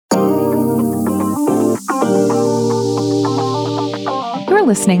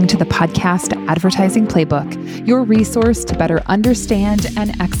listening to the podcast Advertising Playbook, your resource to better understand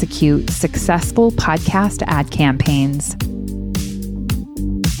and execute successful podcast ad campaigns.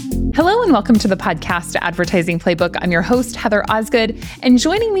 Hello and welcome to the podcast Advertising Playbook. I'm your host, Heather Osgood, and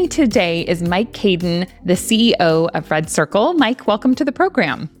joining me today is Mike Caden, the CEO of Red Circle. Mike, welcome to the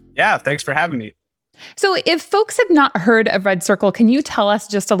program. Yeah, thanks for having me. So if folks have not heard of Red Circle, can you tell us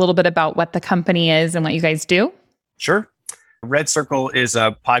just a little bit about what the company is and what you guys do? Sure. Red Circle is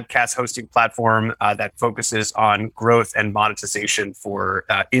a podcast hosting platform that focuses on growth and monetization for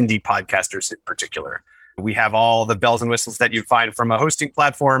indie podcasters in particular. We have all the bells and whistles that you'd find from a hosting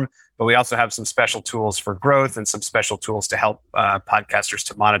platform, but we also have some special tools for growth and some special tools to help podcasters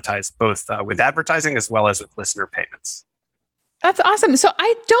to monetize both with advertising as well as with listener payments. That's awesome. So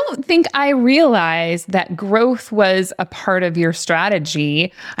I don't think I realized that growth was a part of your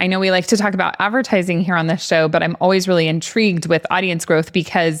strategy. I know we like to talk about advertising here on this show, but I'm always really intrigued with audience growth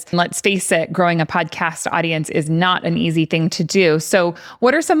because let's face it, growing a podcast audience is not an easy thing to do. So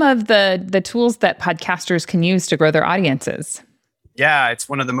what are some of the tools that podcasters can use to grow their audiences? Yeah, it's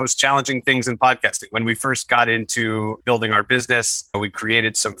one of the most challenging things in podcasting. When we first got into building our business, we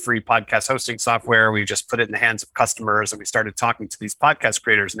created some free podcast hosting software. We just put it in the hands of customers and we started talking to these podcast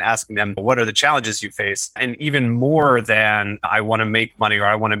creators and asking them, what are the challenges you face? And even more than I want to make money or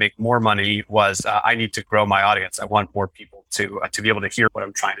I want to make more money was I need to grow my audience. I want more people to be able to hear what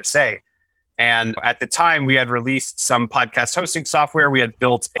I'm trying to say. And at the time, we had released some podcast hosting software. We had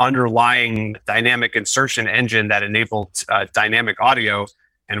built underlying dynamic insertion engine that enabled dynamic audio.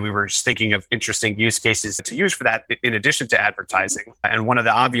 And we were just thinking of interesting use cases to use for that in addition to advertising. And one of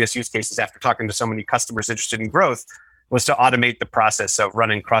the obvious use cases after talking to so many customers interested in growth was to automate the process of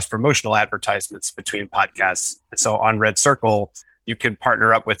running cross-promotional advertisements between podcasts. And so on Red Circle, you can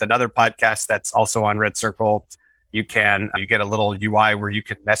partner up with another podcast that's also on Red Circle. You get a little UI where you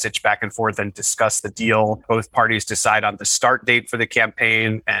can message back and forth and discuss the deal. Both parties decide on the start date for the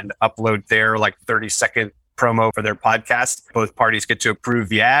campaign and upload their 30-second promo for their podcast. Both parties get to approve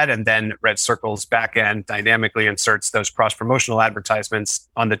the ad, and then Red Circle's backend dynamically inserts those cross-promotional advertisements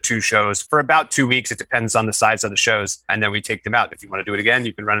on the two shows for about 2 weeks. It depends on the size of the shows. And then we take them out. If you want to do it again,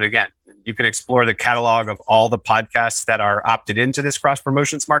 you can run it again. You can explore the catalog of all the podcasts that are opted into this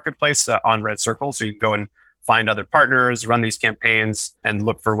cross-promotions marketplace on Red Circle. So you can go and find other partners, run these campaigns, and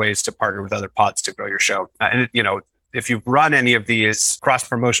look for ways to partner with other pods to grow your show. If you've run any of these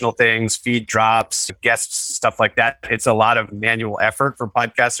cross-promotional things, feed drops, guests, stuff like that, it's a lot of manual effort for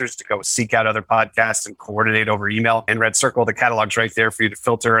podcasters to go seek out other podcasts and coordinate over email. In Red Circle, the catalog's right there for you to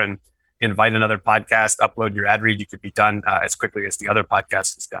filter and invite another podcast, upload your ad read. You could be done as quickly as the other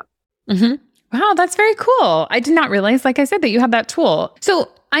podcast is done. Mm-hmm. Wow, that's very cool. I did not realize, like I said, that you have that tool.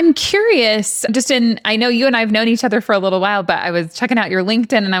 So I'm curious, I know you and I have known each other for a little while, but I was checking out your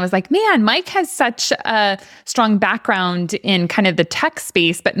LinkedIn and I was like, man, Mike has such a strong background in kind of the tech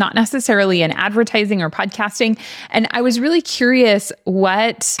space, but not necessarily in advertising or podcasting. And I was really curious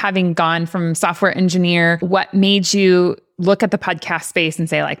having gone from software engineer, what made you look at the podcast space and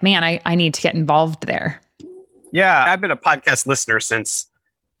say man, I need to get involved there? Yeah, I've been a podcast listener since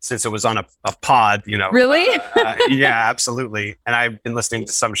it was on a pod, Really? Yeah, absolutely. And I've been listening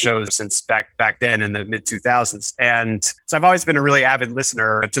to some shows since back then in the mid 2000s. And so I've always been a really avid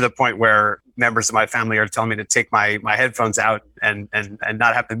listener to the point where members of my family are telling me to take my headphones out and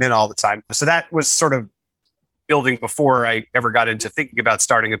not have them in all the time. So that was sort of building before I ever got into thinking about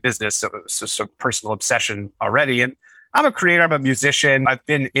starting a business. So it was just a personal obsession already. And I'm a creator, I'm a musician. I've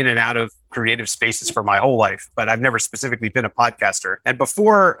been in and out of creative spaces for my whole life, but I've never specifically been a podcaster. And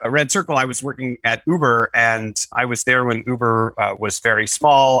before Red Circle, I was working at Uber, and I was there when Uber was very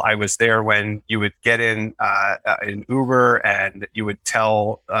small. I was there when you would get in Uber and you would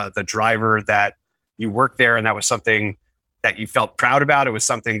tell the driver that you worked there, and that was something that you felt proud about. It was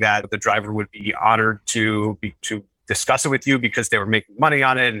something that the driver would be honored to discuss it with you because they were making money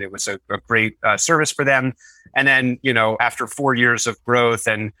on it and it was a great service for them. And then, after 4 years of growth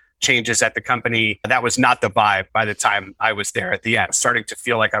and changes at the company, that was not the vibe by the time I was there at the end. Starting to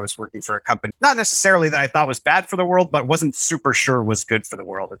feel like I was working for a company, not necessarily that I thought was bad for the world, but wasn't super sure was good for the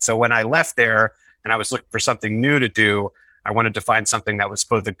world. And so when I left there and I was looking for something new to do, I wanted to find something that was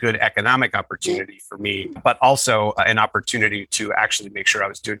both a good economic opportunity for me, but also an opportunity to actually make sure I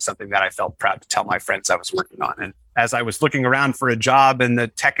was doing something that I felt proud to tell my friends I was working on. And as I was looking around for a job in the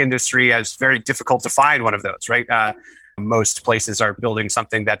tech industry, it was very difficult to find one of those, right? Most places are building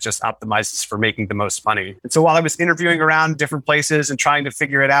something that just optimizes for making the most money. And so while I was interviewing around different places and trying to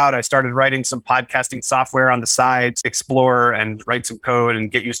figure it out, I started writing some podcasting software on the side, explore and write some code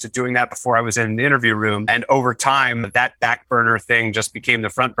and get used to doing that before I was in an interview room. And over time, that back burner thing just became the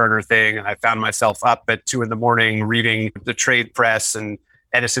front burner thing. And I found myself up at 2 a.m. reading the trade press and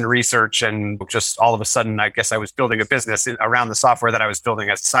Edison Research, and just all of a sudden, I guess I was building a business around the software that I was building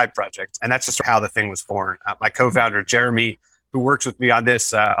as a side project. And that's just how the thing was born. My co-founder, Jeremy, who works with me on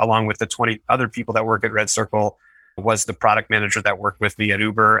this, along with the 20 other people that work at Red Circle, was the product manager that worked with me at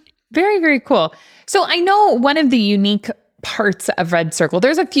Uber. Very, very cool. So I know one of the unique parts of Red Circle,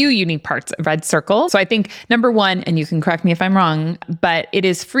 there's a few unique parts of Red Circle. So I think number one, and you can correct me if I'm wrong, but it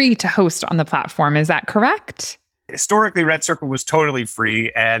is free to host on the platform. Is that correct? Historically, Red Circle was totally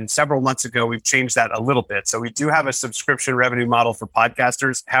free. And several months ago, we've changed that a little bit. So we do have a subscription revenue model for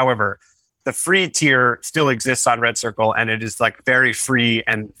podcasters. However, the free tier still exists on Red Circle, and it is like very free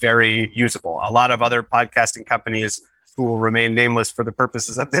and very usable. A lot of other podcasting companies who will remain nameless for the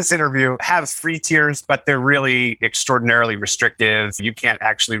purposes of this interview have free tiers, but they're really extraordinarily restrictive. You can't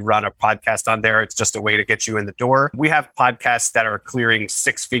actually run a podcast on there. It's just a way to get you in the door. We have podcasts that are clearing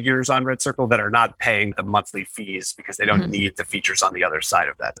 6 figures on Red Circle that are not paying the monthly fees because they don't need the features on the other side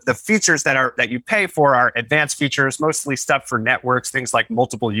of that. The features that you pay for are advanced features, mostly stuff for networks, things like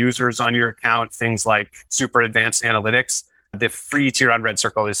multiple users on your account, things like super advanced analytics. The free tier on Red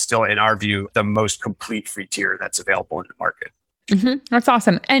Circle is still, in our view, the most complete free tier that's available in the market. That's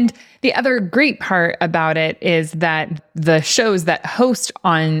awesome. And the other great part about it is that the shows that host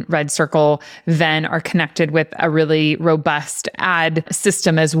on Red Circle then are connected with a really robust ad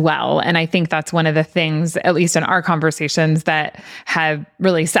system as well. And I think that's one of the things, at least in our conversations, that have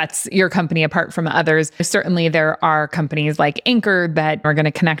really sets your company apart from others. Certainly there are companies like Anchor that are going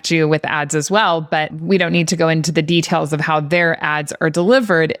to connect you with ads as well, but we don't need to go into the details of how their ads are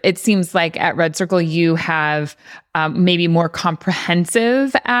delivered. It seems like at Red Circle, you have maybe more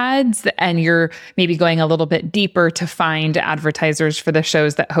comprehensive ads, and you're maybe going a little bit deeper to find advertisers for the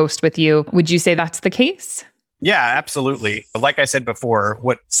shows that host with you. Would you say that's the case? Yeah, absolutely. Like I said before,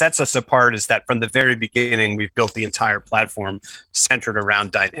 what sets us apart is that from the very beginning, we've built the entire platform centered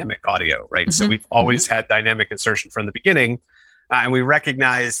around dynamic audio, right? So we've always had dynamic insertion from the beginning. And we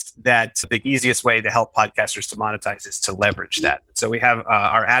recognized that the easiest way to help podcasters to monetize is to leverage that. So we have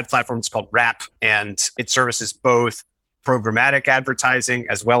our ad platform. It's called Wrap, and it services both programmatic advertising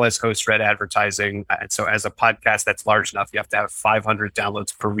as well as host-read advertising. And so as a podcast that's large enough, you have to have 500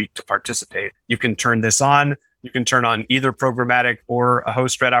 downloads per week to participate. You can turn this on. You can turn on either programmatic or a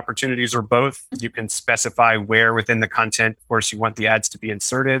host-read opportunities, or both. You can specify where within the content, of course, you want the ads to be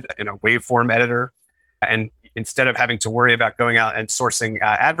inserted in a waveform editor. And instead of having to worry about going out and sourcing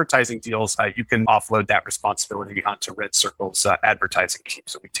advertising deals, you can offload that responsibility onto Red Circle's advertising team.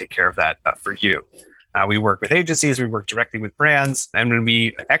 So we take care of that for you. We work with agencies, we work directly with brands. And when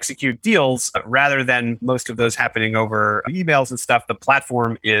we execute deals, rather than most of those happening over emails and stuff, the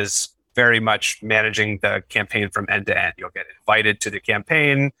platform is very much managing the campaign from end to end. You'll get invited to the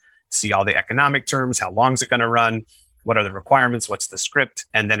campaign, see all the economic terms, how long is it going to run, what are the requirements? What's the script?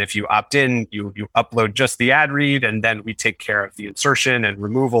 And then if you opt in, you upload just the ad read, and then we take care of the insertion and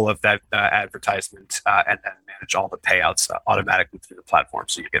removal of that advertisement, and then manage all the payouts automatically through the platform.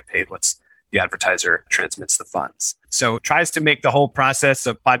 So you get paid once the advertiser transmits the funds. So it tries to make the whole process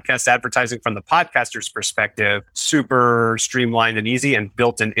of podcast advertising from the podcaster's perspective super streamlined and easy, and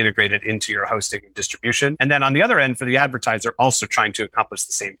built and integrated into your hosting and distribution. And then on the other end, for the advertiser, also trying to accomplish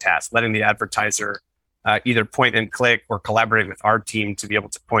the same task, letting the advertiser either point and click or collaborate with our team to be able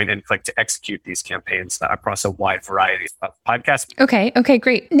to point and click to execute these campaigns across a wide variety of podcasts. Okay,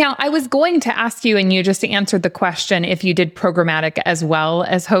 great. Now, I was going to ask you, and you just answered the question, if you did programmatic as well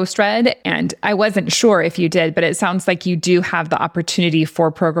as host-read, and I wasn't sure if you did, but it sounds like you do have the opportunity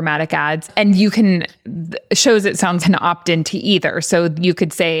for programmatic ads, and you can, shows it sounds can opt into either. So you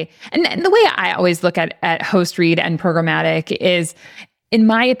could say, and the way I always look at host read and programmatic is, in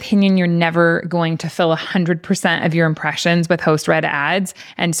my opinion, you're never going to fill 100% of your impressions with host-read ads.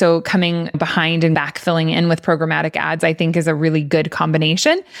 And so coming behind and backfilling in with programmatic ads, I think, is a really good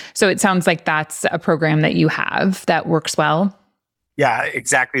combination. So it sounds like that's a program that you have that works well. Yeah,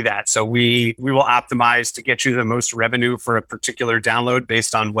 exactly that. So we will optimize to get you the most revenue for a particular download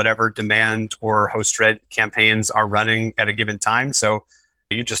based on whatever demand or host-read campaigns are running at a given time. So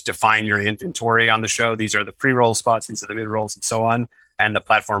you just define your inventory on the show. These are the pre-roll spots, these are the mid-rolls, and so on. And the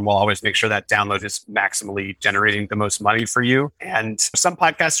platform will always make sure that download is maximally generating the most money for you. And some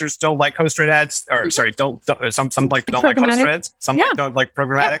podcasters don't like host-read ads, or sorry, don't like host-read ads. Some don't like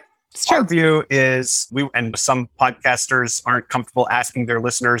programmatic. It's true. Our view is and some podcasters aren't comfortable asking their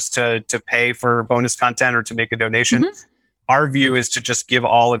listeners to pay for bonus content or to make a donation. Mhm. Our view is to just give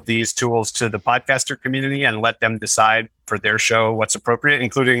all of these tools to the podcaster community and let them decide for their show what's appropriate,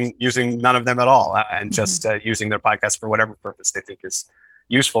 including using none of them at all and just using their podcast for whatever purpose they think is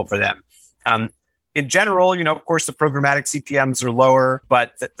useful for them. In general, of course, the programmatic CPMs are lower,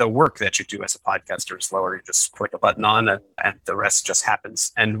 but the work that you do as a podcaster is lower. You just click a button on and the rest just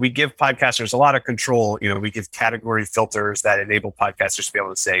happens. And we give podcasters a lot of control. We give category filters that enable podcasters to be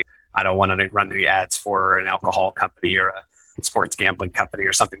able to say, I don't want to run any ads for an alcohol company or a sports gambling company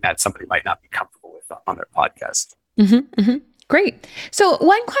or something that somebody might not be comfortable with on their podcast. Great. So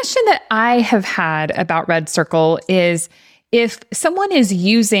one question that I have had about Red Circle is, if someone is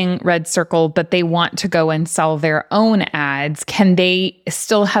using Red Circle, but they want to go and sell their own ads, can they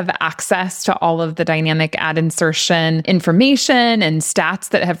still have access to all of the dynamic ad insertion information and stats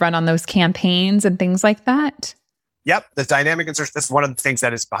that have run on those campaigns and things like that? Yep. The dynamic insertion, this is one of the things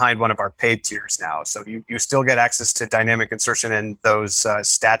that is behind one of our paid tiers now. So you still get access to dynamic insertion and those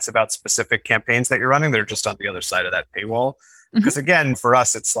stats about specific campaigns that you're running. They're just on the other side of that paywall. Because again, for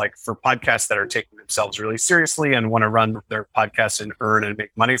us, it's like for podcasts that are taking themselves really seriously and want to run their podcast and earn and make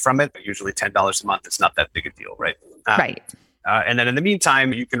money from it, but usually $10 a month is not that big a deal, right? Right. And then in the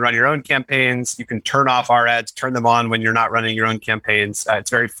meantime, you can run your own campaigns. You can turn off our ads, turn them on when you're not running your own campaigns. It's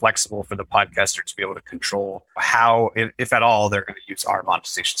very flexible for the podcaster to be able to control how, if at all, they're going to use our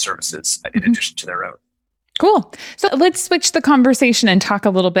monetization services in addition to their own. Cool. So let's switch the conversation and talk a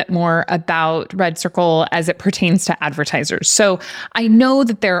little bit more about Red Circle as it pertains to advertisers. So I know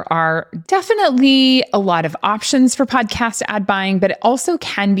that there are definitely a lot of options for podcast ad buying, but it also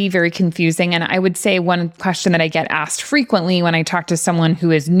can be very confusing. And I would say one question that I get asked frequently when I talk to someone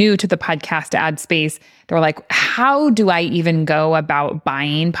who is new to the podcast ad space, they're like, how do I even go about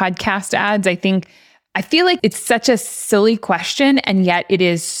buying podcast ads? I feel like it's such a silly question, and yet it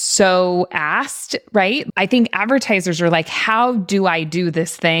is so asked, right? I think advertisers are like, how do I do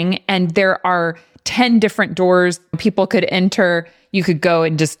this thing? And there are 10 different doors people could enter. You could go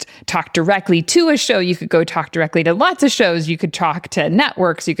and just talk directly to a show. You could go talk directly to lots of shows. You could talk to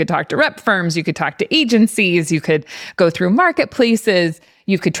networks. You could talk to rep firms. You could talk to agencies. You could go through marketplaces.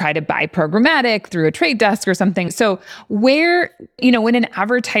 You could try to buy programmatic through a trade desk or something. So when an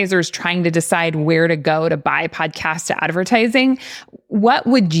advertiser is trying to decide where to go to buy podcast advertising, what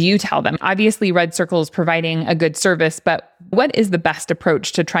would you tell them? Obviously, Red Circle is providing a good service, but what is the best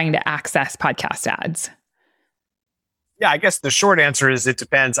approach to trying to access podcast ads? Yeah, I guess the short answer is it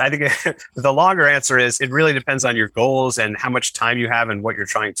depends. I think the longer answer is it really depends on your goals and how much time you have and what you're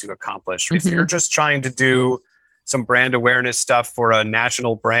trying to accomplish. If you're just trying to do some brand awareness stuff for a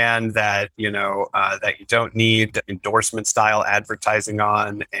national brand that you don't need endorsement style advertising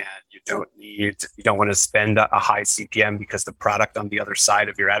on, and you don't want to spend a high CPM because the product on the other side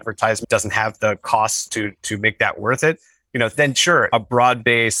of your advertisement doesn't have the costs to make that worth it, then sure, a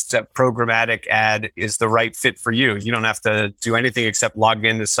broad-based programmatic ad is the right fit for you. You don't have to do anything except log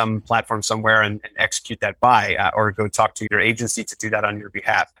into some platform somewhere and execute that buy, or go talk to your agency to do that on your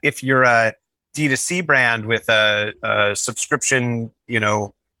behalf. If you're a D2C brand with a subscription,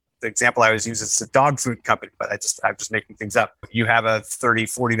 the example I always use is a dog food company, but I'm just making things up. You have a $30,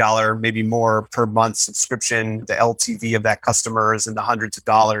 $40, maybe more per month subscription. The LTV of that customer is in the hundreds of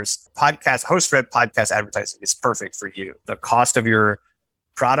dollars. Host-read podcast advertising is perfect for you. The cost of your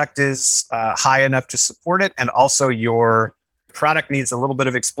product is high enough to support it, and also your product needs a little bit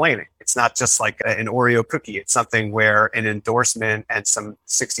of explaining. It's not just like an Oreo cookie. It's something where an endorsement and some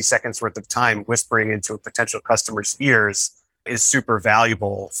 60 seconds worth of time whispering into a potential customer's ears is super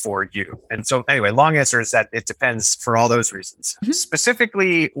valuable for you. And so anyway, long answer is that it depends for all those reasons.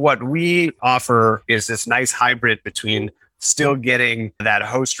 Specifically, what we offer is this nice hybrid between still getting that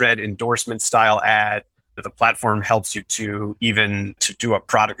host-read endorsement style ad. The platform helps you to do a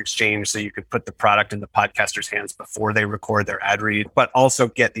product exchange, so you could put the product in the podcaster's hands before they record their ad read, but also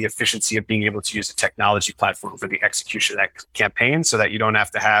get the efficiency of being able to use a technology platform for the execution of that campaign, so that you don't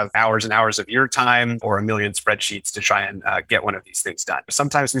have to have hours and hours of your time or a million spreadsheets to try and get one of these things done.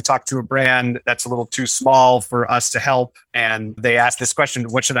 Sometimes we talk to a brand that's a little too small for us to help, and they ask this question,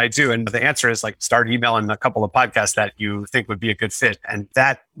 what should I do? And the answer is start emailing a couple of podcasts that you think would be a good fit. And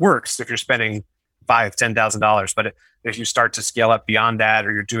that works if you're spending $5,000, $10,000. But if you start to scale up beyond that,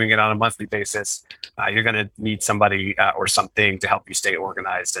 or you're doing it on a monthly basis, you're going to need somebody or something to help you stay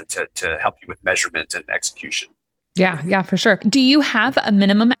organized and to help you with measurement and execution. Yeah, for sure. Do you have a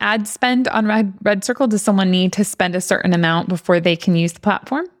minimum ad spend on Red Circle? Does someone need to spend a certain amount before they can use the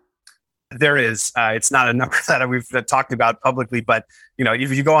platform? There is. It's not a number that we've talked about publicly, but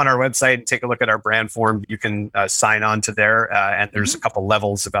if you go on our website and take a look at our brand form, you can sign on to there, and there's a couple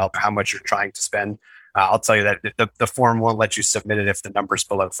levels about how much you're trying to spend. I'll tell you that the form won't let you submit it if the number's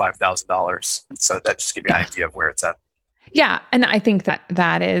below $5,000. So that just gives you an idea of where it's at. Yeah, and I think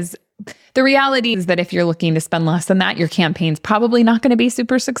that is the reality is that if you're looking to spend less than that, your campaign's probably not going to be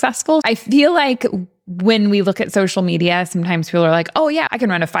super successful. I feel like when we look at social media, sometimes people are like, oh yeah, I can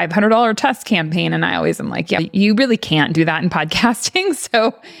run a $500 test campaign. And I always am like, yeah, you really can't do that in podcasting.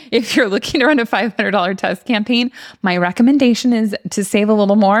 So if you're looking to run a $500 test campaign, my recommendation is to save a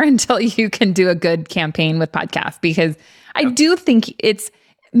little more until you can do a good campaign with podcasts, because I do think it's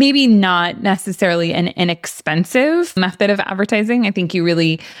maybe not necessarily an inexpensive method of advertising. I think you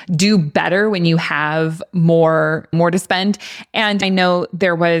really do better when you have more to spend. And I know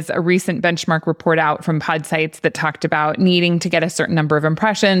there was a recent benchmark report out from Podsights that talked about needing to get a certain number of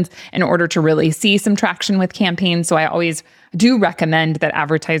impressions in order to really see some traction with campaigns. So I always do recommend that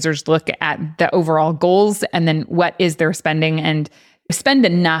advertisers look at the overall goals and then what is their spending, and spend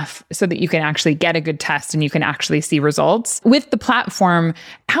enough so that you can actually get a good test and you can actually see results. With the platform,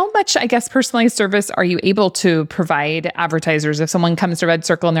 how much, I guess, personalized service are you able to provide advertisers? If someone comes to Red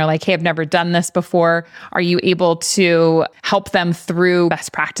Circle and they're like, hey, I've never done this before, are you able to help them through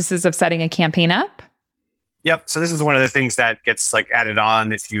best practices of setting a campaign up? Yep. So this is one of the things that gets added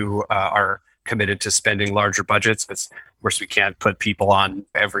on if you are committed to spending larger budgets. Because of course, we can't put people on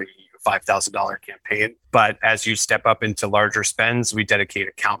every $5,000 campaign. But as you step up into larger spends, we dedicate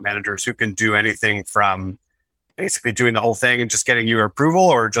account managers who can do anything from basically doing the whole thing and just getting your approval,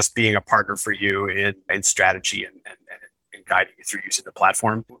 or just being a partner for you in strategy and guiding you through using the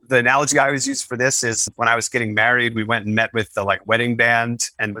platform. The analogy I always use for this is when I was getting married, we went and met with the wedding band,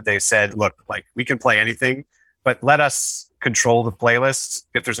 and they said, look, we can play anything, but let us control the playlists.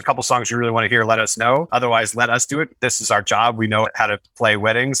 If there's a couple songs you really want to hear, let us know. Otherwise, let us do it. This is our job. We know how to play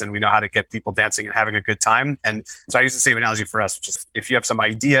weddings, and we know how to get people dancing and having a good time. And so I use the same analogy for us, which is if you have some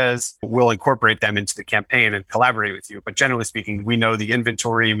ideas, we'll incorporate them into the campaign and collaborate with you. But generally speaking, we know the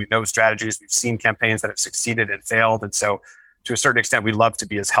inventory, we know strategies, we've seen campaigns that have succeeded and failed. And so to a certain extent, we love to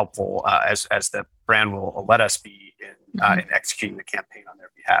be as helpful as the brand will let us be in executing the campaign on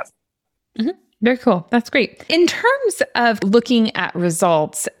their behalf. Mm-hmm. Very cool. That's great. In terms of looking at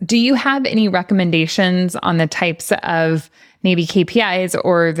results, do you have any recommendations on the types of maybe KPIs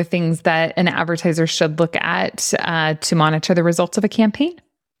or the things that an advertiser should look at to monitor the results of a campaign?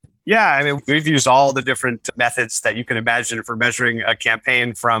 Yeah, we've used all the different methods that you can imagine for measuring a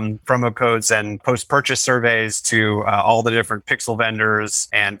campaign, from promo codes and post-purchase surveys to all the different pixel vendors,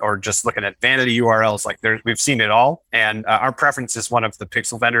 or just looking at vanity URLs. We've seen it all. And our preference is one of the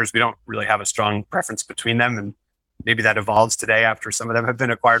pixel vendors. We don't really have a strong preference between them. And maybe that evolves today after some of them have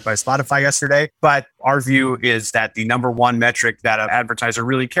been acquired by Spotify yesterday. But our view is that the number one metric that an advertiser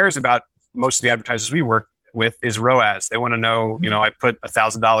really cares about, most of the advertisers we work with, is ROAS. They want to know, I put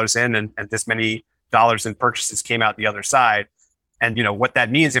 $1,000 in and this many dollars in purchases came out the other side. And what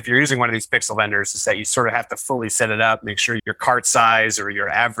that means if you're using one of these pixel vendors is that you sort of have to fully set it up, make sure your cart size or your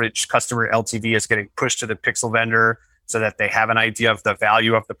average customer LTV is getting pushed to the pixel vendor so that they have an idea of the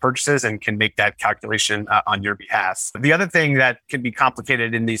value of the purchases and can make that calculation on your behalf. The other thing that can be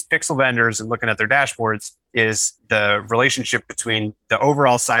complicated in these pixel vendors and looking at their dashboards is the relationship between the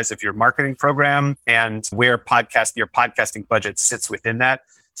overall size of your marketing program and where your podcasting budget sits within that.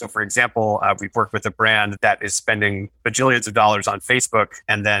 So for example, we've worked with a brand that is spending bajillions of dollars on Facebook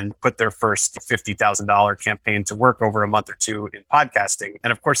and then put their first $50,000 campaign to work over a month or two in podcasting.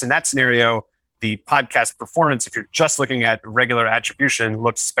 And of course, in that scenario, the podcast performance, if you're just looking at regular attribution,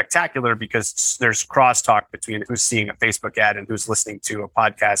 looks spectacular because there's crosstalk between who's seeing a Facebook ad and who's listening to a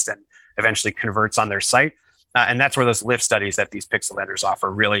podcast and eventually converts on their site. And that's where those lift studies that these pixel vendors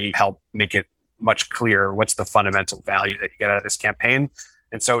offer really help make it much clearer what's the fundamental value that you get out of this campaign.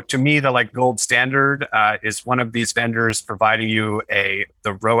 And so to me, the gold standard is one of these vendors providing you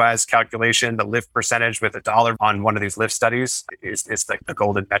the ROAS calculation, the lift percentage with $1 on one of these lift studies is the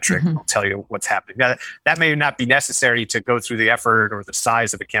golden metric. I'll tell you what's happening. Now, that may not be necessary to go through the effort or the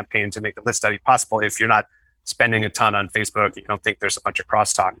size of a campaign to make the lift study possible if you're not spending a ton on Facebook. You don't think there's a bunch of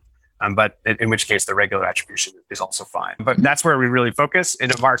crosstalk. But in which case, the regular attribution is also fine. But that's where we really focus. In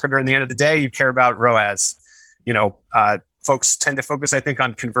a marketer, in the end of the day, you care about ROAS. Folks tend to focus, I think,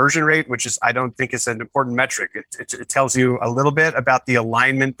 on conversion rate, which I don't think is an important metric. It tells you a little bit about the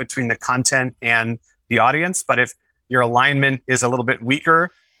alignment between the content and the audience. But if your alignment is a little bit weaker,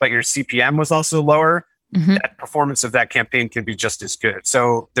 but your CPM was also lower, that performance of that campaign can be just as good.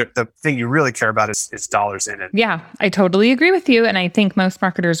 So the thing you really care about is dollars in it. Yeah, I totally agree with you. And I think most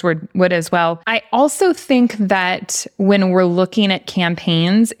marketers would as well. I also think that when we're looking at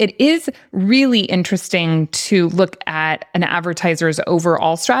campaigns, it is really interesting to look at an advertiser's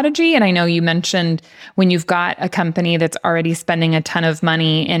overall strategy. And I know you mentioned when you've got a company that's already spending a ton of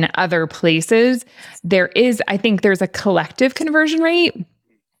money in other places, I think there's a collective conversion rate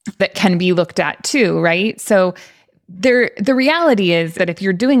that can be looked at too, right? So the reality is that if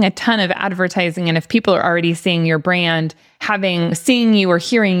you're doing a ton of advertising and if people are already seeing your brand, seeing you or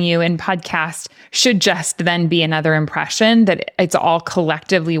hearing you in podcast should just then be another impression that it's all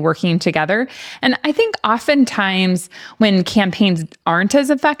collectively working together. And I think oftentimes when campaigns aren't as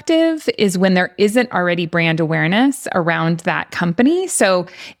effective is when there isn't already brand awareness around that company. So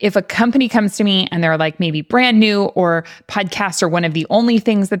if a company comes to me and they're like maybe brand new or podcasts are one of the only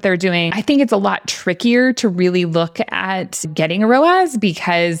things that they're doing, I think it's a lot trickier to really look at getting a ROAS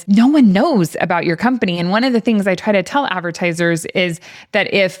because no one knows about your company. And one of the things I try to tell advertisers is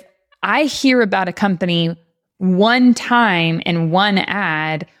that if I hear about a company one time in one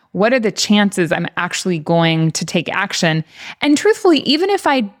ad, what are the chances I'm actually going to take action? And truthfully, even if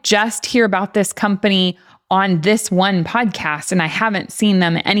I just hear about this company on this one podcast and I haven't seen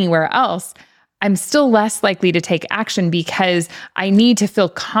them anywhere else, I'm still less likely to take action because I need to feel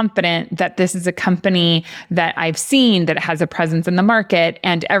confident that this is a company that I've seen that has a presence in the market.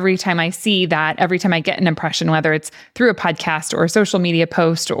 And every time I see that, every time I get an impression, whether it's through a podcast or a social media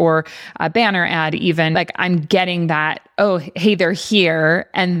post or a banner ad, even like I'm getting that, oh, hey, they're here.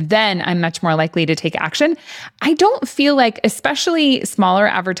 And then I'm much more likely to take action. I don't feel like, especially smaller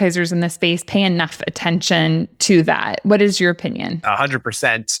advertisers in the space, pay enough attention to that. What is your opinion?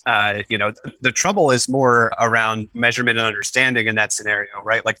 100%. The trouble is more around measurement and understanding in that scenario,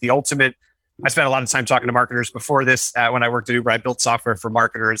 right? Like I spent a lot of time talking to marketers before this. When I worked at Uber, I built software for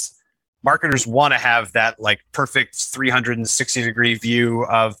marketers. Marketers want to have that like perfect 360-degree view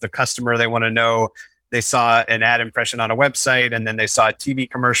of the customer. They want to know they saw an ad impression on a website and then they saw a TV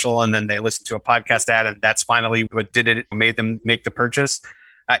commercial and then they listened to a podcast ad and that's finally what made them make the purchase.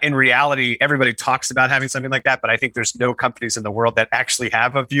 In reality, everybody talks about having something like that, but I think there's no companies in the world that actually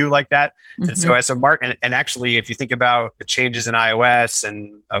have a view like that. Mm-hmm. And so as a market, and actually, if you think about the changes in iOS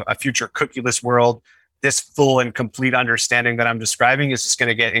and a future cookieless world, this full and complete understanding that I'm describing is just going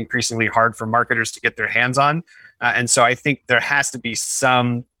to get increasingly hard for marketers to get their hands on. And so I think there has to be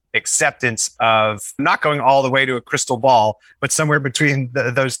some acceptance of not going all the way to a crystal ball, but somewhere between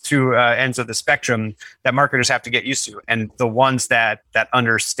those two ends of the spectrum that marketers have to get used to. And the ones that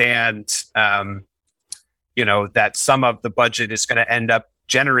understand, that some of the budget is going to end up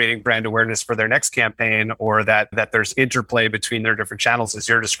generating brand awareness for their next campaign, or that there's interplay between their different channels, as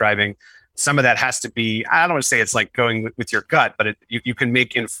you're describing. Some of that has to be, I don't want to say it's like going with your gut, but you can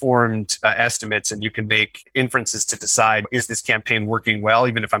make informed estimates and you can make inferences to decide, is this campaign working well,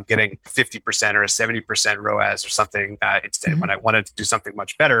 even if I'm getting 50% or a 70% ROAS or something instead. When I wanted to do something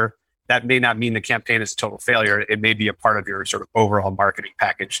much better, that may not mean the campaign is a total failure. It may be a part of your sort of overall marketing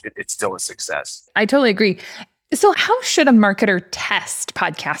package. It's still a success. I totally agree. So how should a marketer test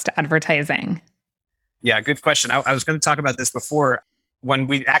podcast advertising? Yeah, good question. I was going to talk about this before. When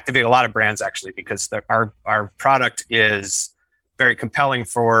we activate a lot of brands, actually, because our product is very compelling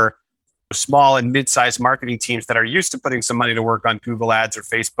for small and mid-sized marketing teams that are used to putting some money to work on Google Ads or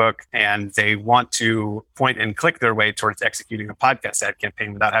Facebook, and they want to point and click their way towards executing a podcast ad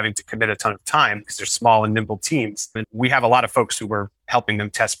campaign without having to commit a ton of time because they're small and nimble teams. And we have a lot of folks who we're helping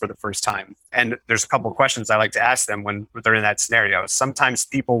them test for the first time. And there's a couple of questions I like to ask them when they're in that scenario. Sometimes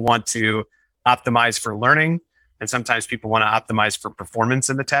people want to optimize for learning, and sometimes people want to optimize for performance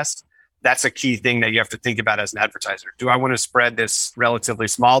in the test. That's a key thing that you have to think about as an advertiser. Do I want to spread this relatively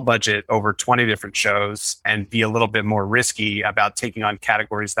small budget over 20 different shows and be a little bit more risky about taking on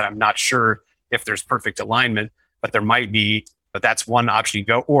categories that I'm not sure if there's perfect alignment, but there might be, but that's one option you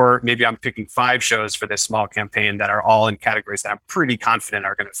go. Or maybe I'm picking 5 shows for this small campaign that are all in categories that I'm pretty confident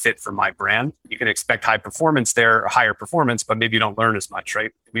are going to fit for my brand. You can expect high performance there or higher performance, but maybe you don't learn as much,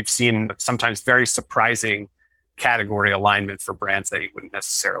 right? We've seen sometimes very surprising category alignment for brands that you wouldn't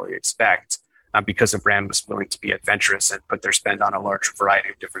necessarily expect because a brand was willing to be adventurous and put their spend on a large variety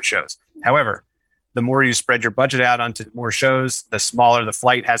of different shows. However, the more you spread your budget out onto more shows, the smaller the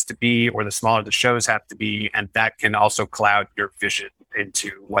flight has to be, or the smaller the shows have to be. And that can also cloud your vision into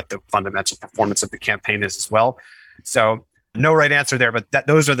what the fundamental performance of the campaign is as well. So No right answer there, but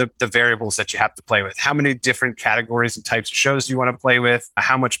those are the variables that you have to play with. How many different categories and types of shows do you want to play with?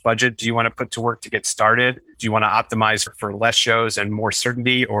 How much budget do you want to put to work to get started? Do you want to optimize for less shows and more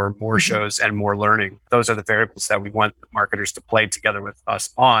certainty, or more shows and more learning? Those are the variables that we want marketers to play together with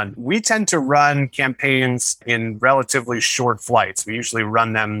us on. We tend to run campaigns in relatively short flights. We usually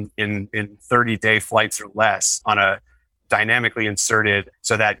run them in 30-day flights or less on a dynamically inserted,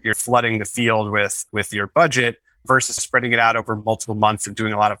 so that you're flooding the field with your budget versus spreading it out over multiple months and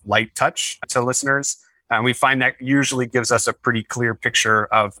doing a lot of light touch to listeners. And we find that usually gives us a pretty clear picture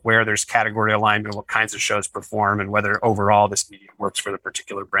of where there's category alignment, what kinds of shows perform, and whether overall this medium works for the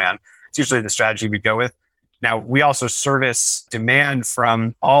particular brand. It's usually the strategy we go with. Now, we also service demand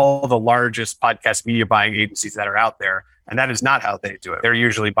from all the largest podcast media buying agencies that are out there. And that is not how they do it. They're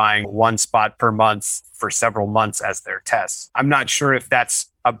usually buying one spot per month for several months as their tests. I'm not sure if that's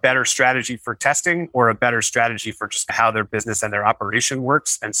a better strategy for testing or a better strategy for just how their business and their operation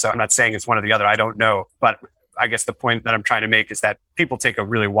works. And so I'm not saying it's one or the other. I don't know. But I guess the point that I'm trying to make is that people take a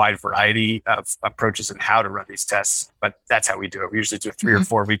really wide variety of approaches in how to run these tests, but that's how we do it. We usually do a 3 or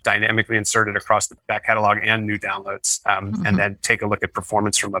 4 week dynamically inserted across the back catalog and new downloads, and then take a look at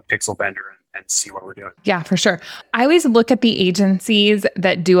performance from a pixel vendor and see what we're doing. Yeah, for sure. I always look at the agencies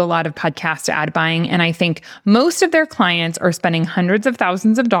that do a lot of podcast ad buying, and I think most of their clients are spending hundreds of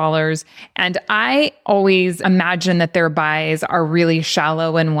thousands of dollars. And I always imagine that their buys are really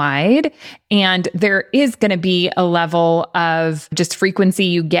shallow and wide. And there is going to be a level of just frequency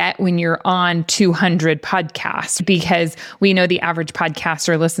you get when you're on 200 podcasts, because we know the average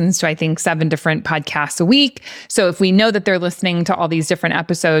podcaster listens to, I think, 7 different podcasts a week. So if we know that they're listening to all these different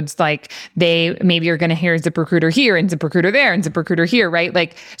episodes, like they maybe are going to hear ZipRecruiter here and ZipRecruiter there and ZipRecruiter here, right?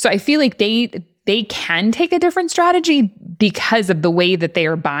 Like, so I feel like they can take a different strategy because of the way that they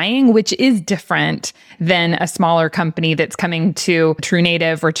are buying, which is different than a smaller company that's coming to True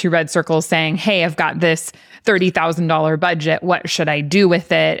Native or to Red Circle saying, hey, I've got this $30,000 budget. What should I do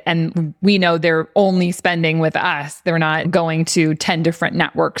with it? And we know they're only spending with us. They're not going to 10 different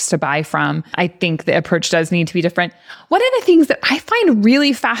networks to buy from. I think the approach does need to be different. One of the things that I find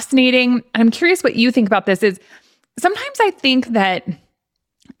really fascinating, and I'm curious what you think about this, is sometimes I think that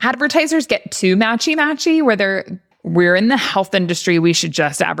advertisers get too matchy-matchy, where we're in the health industry, we should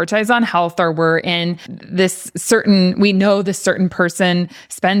just advertise on health, or we're in we know this certain person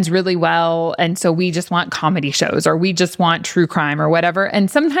spends really well, and so we just want comedy shows, or we just want true crime or whatever.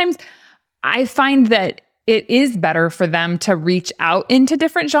 And sometimes I find that it is better for them to reach out into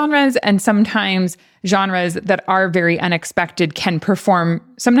different genres, and sometimes genres that are very unexpected can perform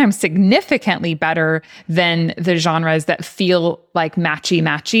sometimes significantly better than the genres that feel like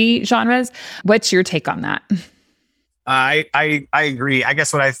matchy genres. What's your take on that? I agree. I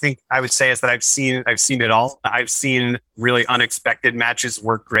guess what I think I would say is that I've seen it all. I've seen really unexpected matches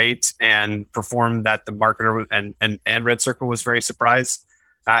work great and perform that the marketer and Red Circle was very surprised.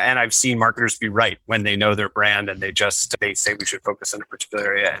 And I've seen marketers be right when they know their brand and they say we should focus on a particular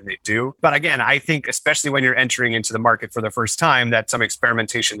area, and they do. But again, I think especially when you're entering into the market for the first time, that some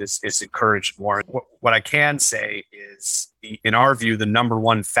experimentation is encouraged more. What I can say is, in our view, the number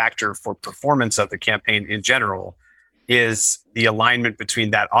one factor for performance of the campaign in general is the alignment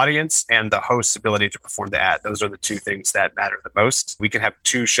between that audience and the host's ability to perform the ad. Those are the two things that matter the most. We can have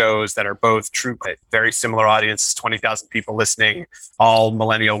 2 shows that are both true, very similar audience, 20,000 people listening, all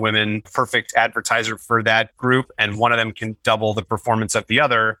millennial women, perfect advertiser for that group. And one of them can double the performance of the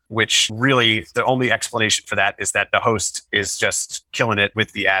other, which really the only explanation for that is that the host is just killing it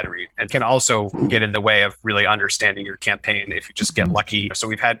with the ad read, and can also get in the way of really understanding your campaign if you just get lucky. So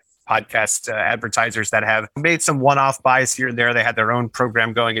we've had podcast advertisers that have made some one-off buys here and there. They had their own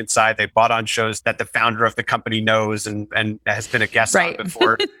program going inside. They bought on shows that the founder of the company knows and has been a guest on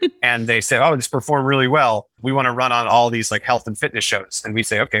before. And they say, oh, this performed really well. We want to run on all these like health and fitness shows. And we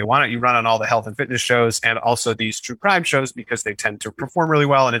say, okay, why don't you run on all the health and fitness shows and also these true crime shows, because they tend to perform really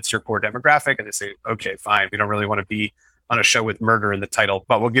well and it's your core demographic. And they say, okay, fine. We don't really want to be on a show with murder in the title,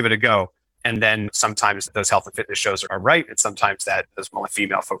 but we'll give it a go. And then sometimes those health and fitness shows are right. And sometimes those more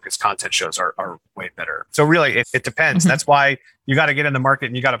female focused content shows are way better. So really, it depends. That's why you got to get in the market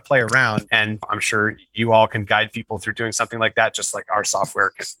and you got to play around. And I'm sure you all can guide people through doing something like that, just like our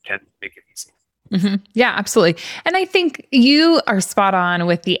software can make it easy. Yeah, absolutely. And I think you are spot on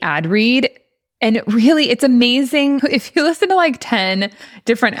with the ad read. And really, it's amazing. If you listen to like 10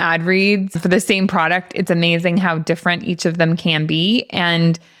 different ad reads for the same product, it's amazing how different each of them can be.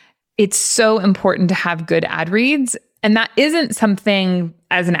 And it's so important to have good ad reads. And that isn't something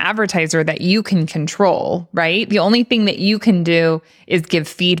as an advertiser that you can control, right? The only thing that you can do is give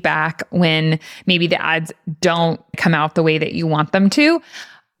feedback when maybe the ads don't come out the way that you want them to.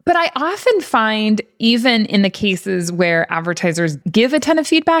 But I often find, even in the cases where advertisers give a ton of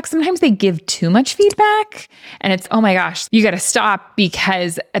feedback, sometimes they give too much feedback. And it's, oh my gosh, you got to stop,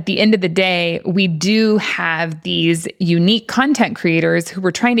 because at the end of the day, we do have these unique content creators who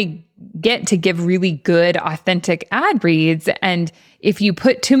we're trying to get to give really good, authentic ad reads. And if you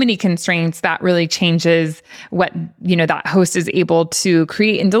put too many constraints, that really changes what, that host is able to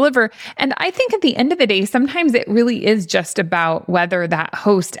create and deliver. And I think at the end of the day, sometimes it really is just about whether that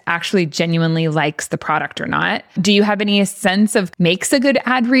host actually genuinely likes the product or not. Do you have any sense of makes a good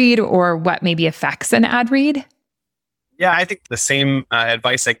ad read, or what maybe affects an ad read? Yeah, I think the same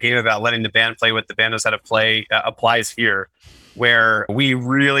advice I gave about letting the band play what the band knows how to play applies here, where we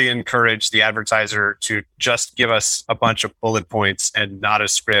really encourage the advertiser to just give us a bunch of bullet points and not a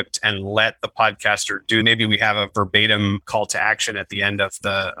script, and let the podcaster do. Maybe we have a verbatim call to action at the end of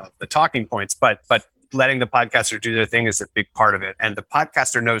the talking points, but letting the podcaster do their thing is a big part of it. And the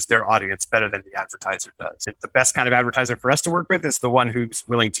podcaster knows their audience better than the advertiser does. The best kind of advertiser for us to work with is the one who's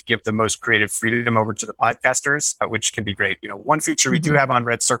willing to give the most creative freedom over to the podcasters, which can be great. One feature we do have on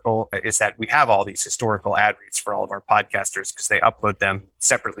Red Circle is that we have all these historical ad reads for all of our podcasters, because they upload them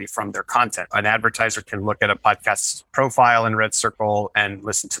separately from their content. An advertiser can look at a podcast's profile in Red Circle and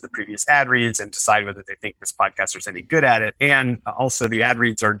listen to the previous ad reads and decide whether they think this podcaster is any good at it. And also the ad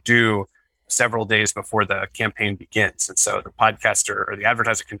reads are due several days before the campaign begins. And so the podcaster or the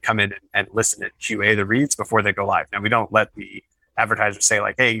advertiser can come in and listen and QA the reads before they go live. Now, we don't let the advertiser say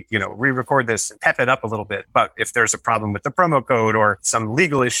like, hey, re-record this and pep it up a little bit. But if there's a problem with the promo code or some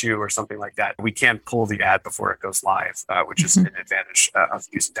legal issue or something like that, we can't pull the ad before it goes live, which is an advantage of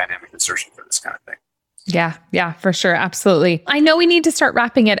using dynamic insertion for this kind of thing. Yeah, for sure. Absolutely. I know we need to start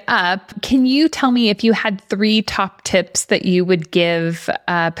wrapping it up. Can you tell me if you had 3 top tips that you would give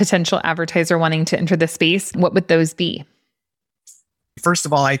a potential advertiser wanting to enter the space? What would those be? First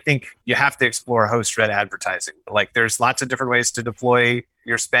of all, I think you have to explore host-read advertising. Like, there's lots of different ways to deploy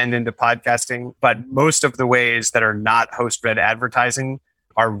your spend into podcasting, but most of the ways that are not host-read advertising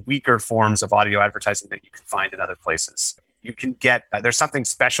are weaker forms of audio advertising that you can find in other places. You can get, there's something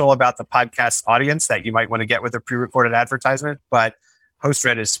special about the podcast audience that you might want to get with a pre-recorded advertisement, but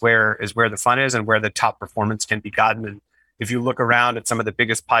host-read is where the fun is and where the top performance can be gotten. And if you look around at some of the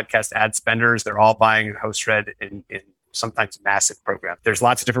biggest podcast ad spenders, they're all buying host-read in sometimes massive programs. There's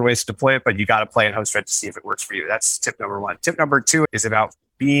lots of different ways to deploy it, but you got to play in host-read to see if it works for you. That's tip number 1. Tip number 2 is about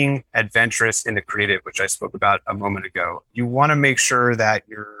being adventurous in the creative, which I spoke about a moment ago. You want to make sure that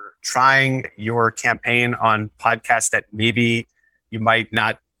you're trying your campaign on podcasts that maybe you might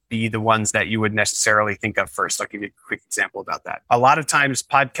not be the ones that you would necessarily think of first. I'll give you a quick example about that. A lot of times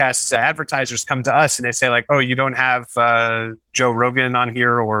podcasts advertisers come to us and they say like, oh, you don't have Joe Rogan on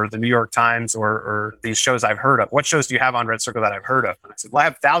here or the New York Times or these shows I've heard of. What shows do you have on Red Circle that I've heard of? And I said, well, I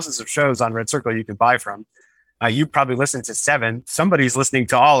have thousands of shows on Red Circle you can buy from. You probably listen to 7. Somebody's listening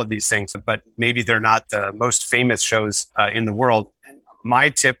to all of these things, but maybe they're not the most famous shows in the world. My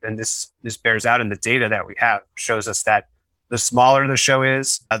tip, and this bears out in the data that we have, shows us that the smaller the show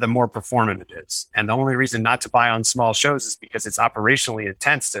is, the more performant it is. And the only reason not to buy on small shows is because it's operationally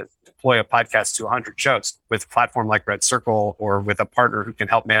intense to deploy a podcast to 100 shows. With a platform like Red Circle or with a partner who can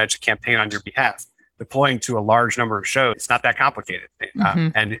help manage a campaign on your behalf, deploying to a large number of shows, it's not that complicated.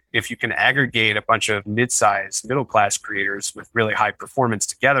 And if you can aggregate a bunch of mid-sized, middle-class creators with really high performance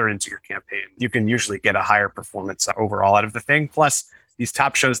together into your campaign, you can usually get a higher performance overall out of the thing. Plus, these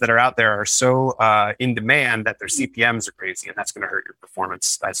top shows that are out there are so in demand that their CPMs are crazy, and that's going to hurt your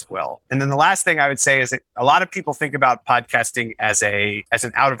performance as well. And then the last thing I would say is that a lot of people think about podcasting as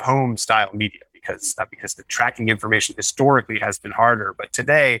an out-of-home style media because the tracking information historically has been harder. But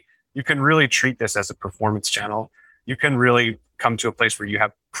today, you can really treat this as a performance channel. You can really come to a place where you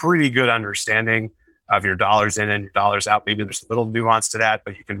have pretty good understanding of your dollars in and your dollars out. Maybe there's a little nuance to that,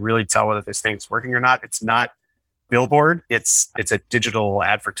 but you can really tell whether this thing is working or not. It's not billboard, it's a digital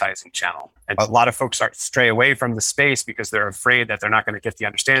advertising channel. And a lot of folks stray away from the space because they're afraid that they're not going to get the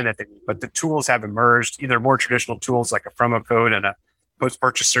understanding that they need. But the tools have emerged, either more traditional tools like a promo code and a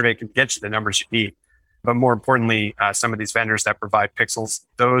post-purchase survey can get you the numbers you need. But more importantly, some of these vendors that provide pixels,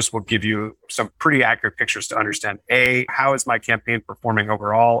 those will give you some pretty accurate pictures to understand, A, how is my campaign performing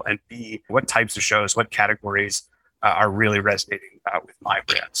overall? And B, what types of shows, what categories are really resonating with my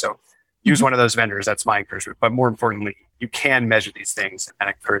brand? So use one of those vendors. That's my encouragement. But more importantly, you can measure these things and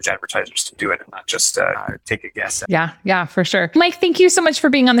encourage advertisers to do it and not just take a guess. Yeah, for sure. Mike, thank you so much for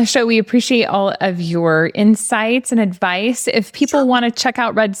being on the show. We appreciate all of your insights and advice. If people want to check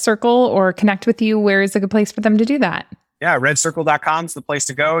out Red Circle or connect with you, where is a good place for them to do that? Yeah, redcircle.com is the place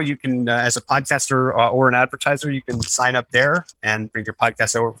to go. You can, as a podcaster or an advertiser, you can sign up there and bring your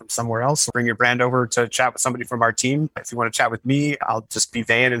podcast over from somewhere else. Bring your brand over to chat with somebody from our team. If you want to chat with me, I'll just be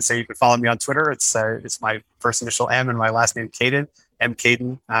vain and say you can follow me on Twitter. It's my first initial M and my last name, Caden. M.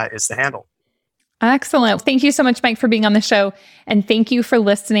 Caden is the handle. Excellent. Thank you so much, Mike, for being on the show. And thank you for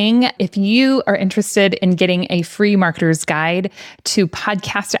listening. If you are interested in getting a free marketer's guide to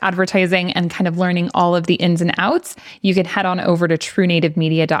podcast advertising and kind of learning all of the ins and outs, you can head on over to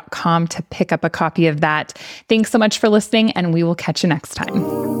truenativemedia.com to pick up a copy of that. Thanks so much for listening, and we will catch you next time.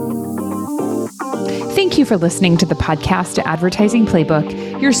 Thank you for listening to the Podcast Advertising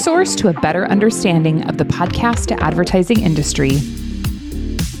Playbook, your source to a better understanding of the podcast advertising industry.